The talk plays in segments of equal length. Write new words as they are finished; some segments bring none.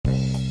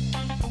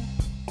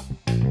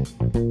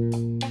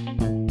The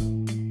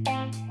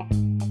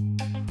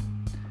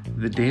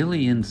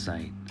Daily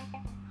Insight.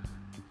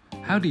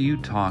 How do you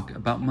talk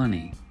about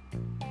money?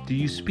 Do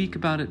you speak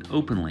about it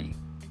openly?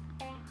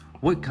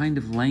 What kind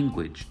of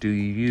language do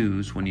you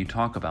use when you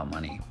talk about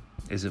money?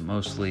 Is it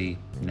mostly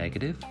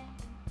negative,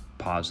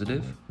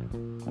 positive,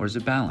 or is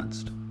it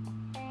balanced?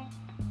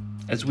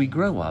 As we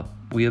grow up,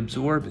 we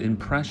absorb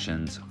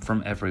impressions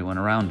from everyone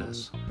around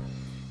us,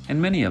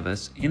 and many of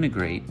us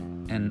integrate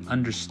an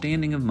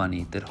understanding of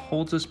money that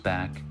holds us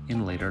back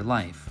in later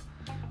life.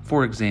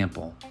 For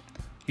example,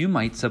 you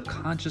might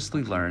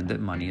subconsciously learn that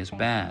money is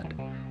bad,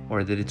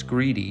 or that it's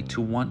greedy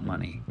to want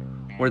money,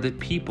 or that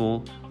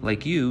people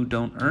like you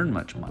don't earn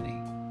much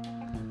money.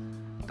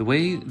 The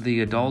way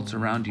the adults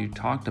around you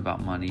talked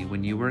about money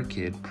when you were a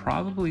kid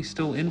probably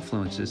still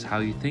influences how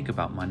you think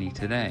about money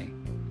today.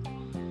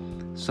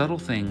 Subtle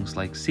things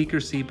like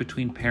secrecy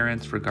between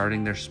parents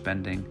regarding their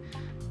spending,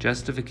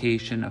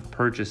 justification of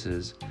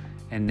purchases,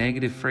 and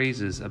negative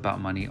phrases about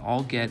money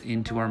all get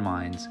into our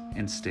minds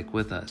and stick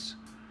with us.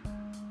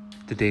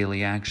 The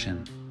daily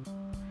action.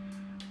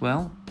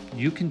 Well,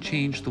 you can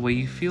change the way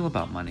you feel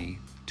about money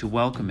to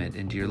welcome it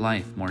into your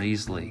life more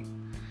easily.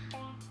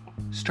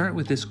 Start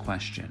with this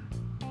question.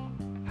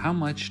 How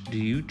much do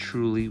you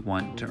truly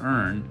want to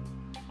earn,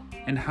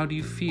 and how do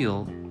you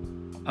feel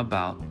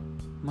about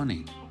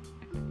money?